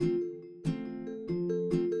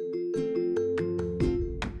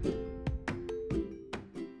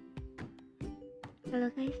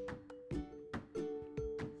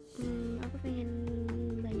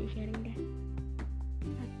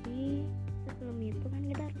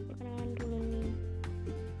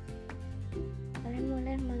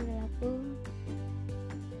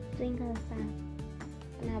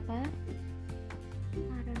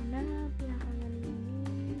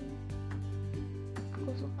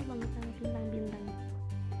banget sama bintang-bintang.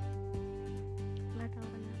 Nggak tahu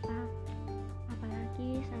kenapa, apalagi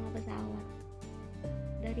sama pesawat.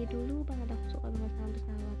 Dari dulu banget aku suka banget sama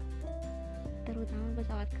pesawat, terutama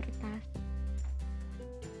pesawat kertas.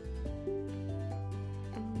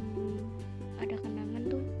 Ada kenangan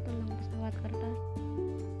tuh tentang pesawat kertas.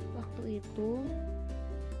 Waktu itu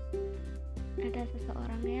ada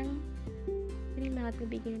seseorang yang ini banget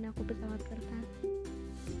ngebikinin aku pesawat kertas.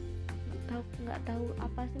 Nggak tahu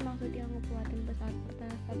apa sih maksud dia ngebuatin pesawat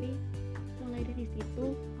kertas, tapi mulai dari situ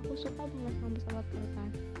aku suka banget sama pesawat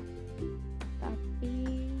kertas. Tapi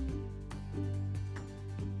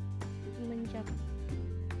semenjak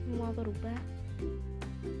semua berubah,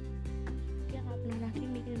 dia nggak pernah lagi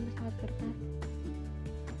bikin pesawat kertas.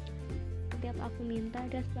 Setiap aku minta,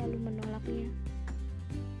 dia selalu menolaknya.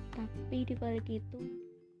 Tapi di balik itu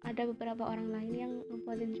ada beberapa orang lain yang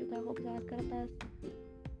ngebuatin juga aku pesawat kertas.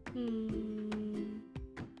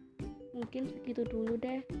 Mungkin segitu dulu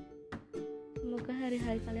deh. Semoga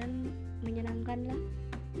hari-hari kalian menyenangkan lah,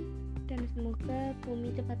 dan semoga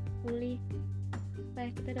bumi cepat pulih supaya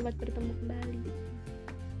kita dapat bertemu kembali.